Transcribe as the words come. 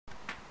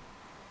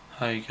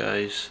Hi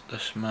guys,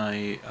 this is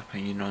my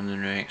opinion on the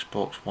new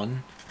Xbox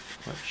One,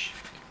 which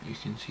you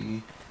can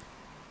see,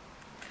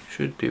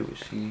 should be able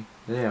to see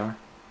there.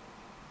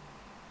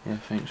 Yeah, I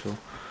think so.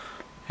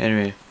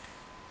 Anyway,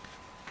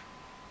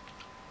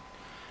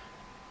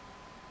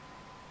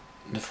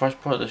 the first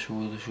part of the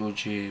show, they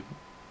showed you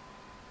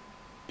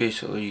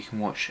basically you can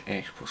watch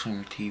Xbox on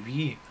your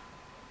TV.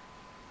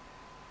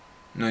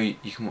 No,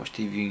 you can watch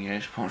TV on your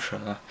Xbox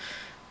rather.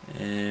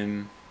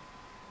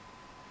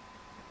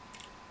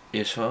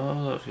 Yeah,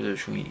 so that's where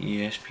showing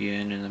you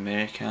ESPN in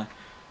America.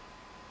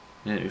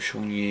 Then it was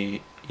showing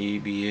you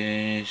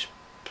ABS.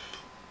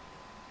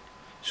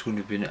 It's going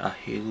to be a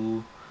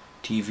Halo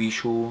TV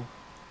show.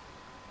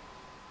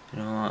 You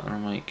know, and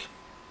I'm like,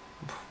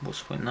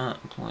 what's the point in that?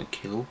 I don't like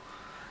Halo.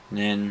 And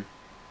then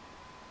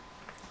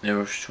they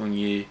were showing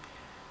you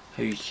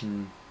how you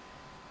can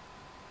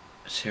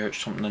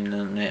search something on the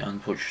internet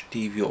and watch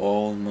TV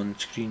all on one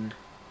screen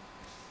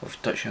with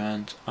touch your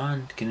hands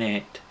and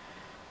Kinect.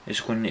 It's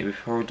going to be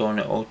powered on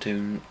at all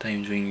times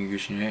when you're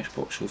using your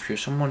Xbox. So if you're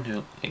someone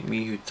who, like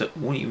me, who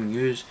won't even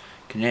use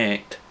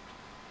Kinect,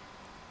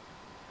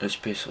 it's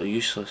basically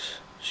useless.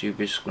 So you're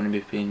basically going to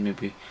be paying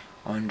maybe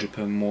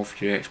 £100 more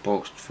for your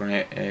Xbox for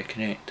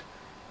Kinect.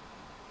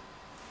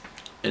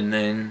 And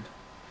then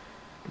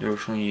they were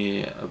showing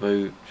you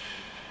about,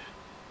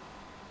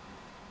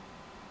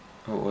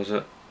 what was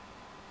it?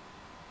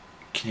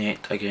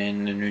 Kinect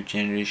again, the new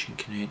generation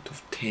Kinect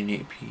of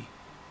 1080p.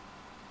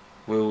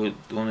 Well,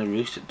 they only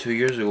released it 2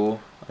 years ago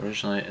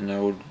originally, and they're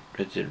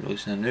already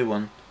releasing a new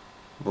one.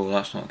 Well,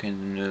 that's not kind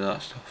of new,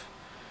 that stuff.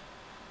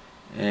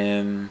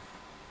 Then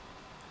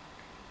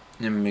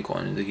when we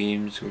got into the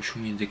games, they were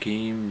showing you the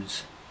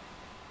games.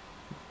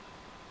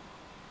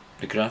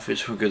 The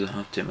graphics were good, I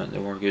have to admit they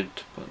were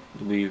good, but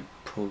they'll be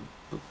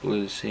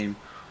probably the same,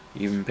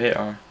 even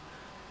better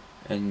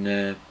in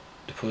the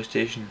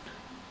PlayStation.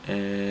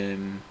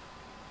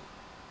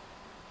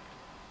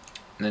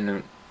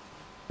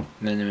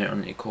 Then they went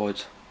on to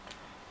COD.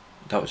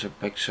 That was a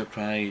big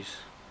surprise.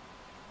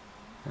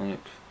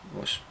 Like,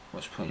 what's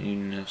the point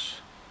in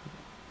this?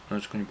 I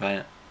was going to buy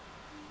it,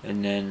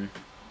 and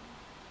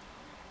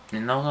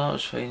all that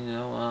was fine. And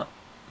all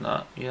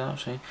that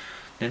was fine.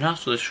 Then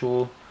after the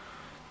show,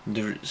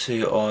 they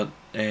say, oh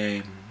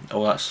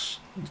that's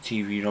the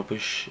TV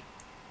rubbish,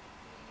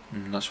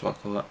 and that's what I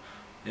call it,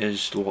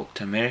 is locked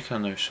to America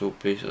now. So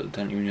basically, they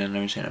didn't even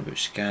announce anything about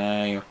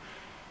Sky or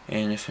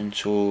anything.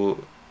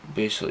 So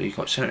basically, you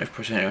got 70%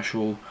 of a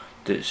show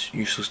that's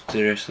useless to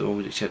the rest of the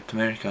world except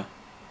America.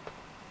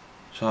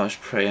 So that's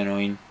pretty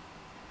annoying.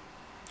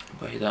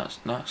 But hey, that's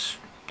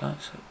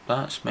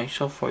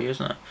Microsoft for you,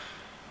 isn't it?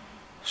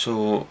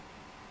 So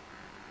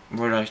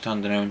where I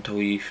stand now until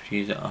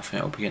E3, that I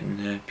think I'll be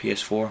getting the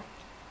PS4.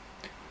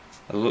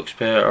 It looks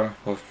better.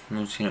 Well, I've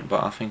not seen it,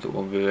 but I think it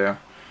will be better.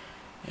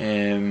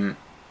 And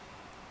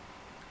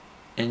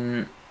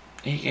 8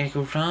 gig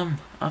of RAM.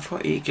 I've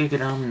got 8 gig of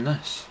RAM in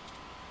this.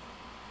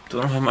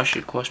 Don't know how much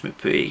it cost me to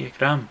put 8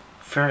 gig RAM.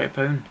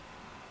 £30.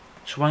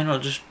 So why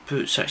not just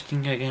put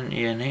 16 gig into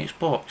an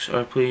Xbox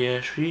or play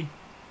PS3? I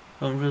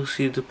don't really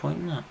see the point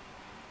in that.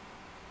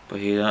 But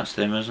hey, that's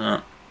them, isn't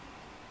it?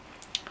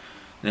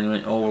 Then they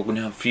went, oh, we're going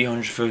to have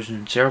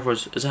 300,000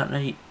 servers. Is that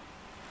right?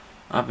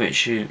 I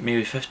bet you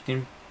maybe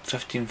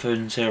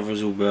 15,000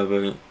 servers will be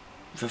about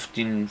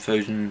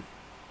 15,000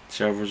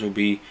 servers will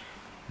be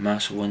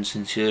massive ones,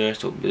 and see the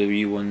rest will be the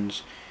wee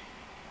ones.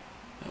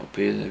 It'll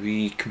be the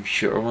wee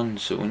computer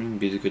ones, it won't even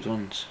be the good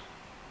ones.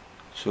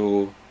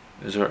 So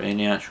is there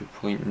any actual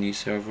point in these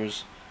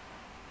servers?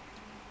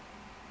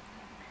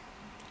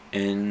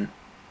 And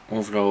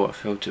overall I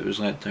felt it was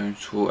let down,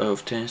 so out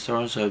of 10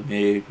 stars I'd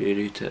maybe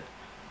rate it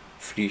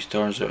 3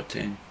 stars out of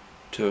 10,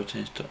 2 out of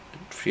 10 stars,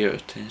 3 out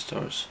of 10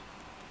 stars.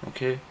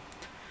 Okay,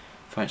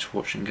 thanks for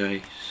watching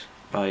guys,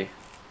 bye.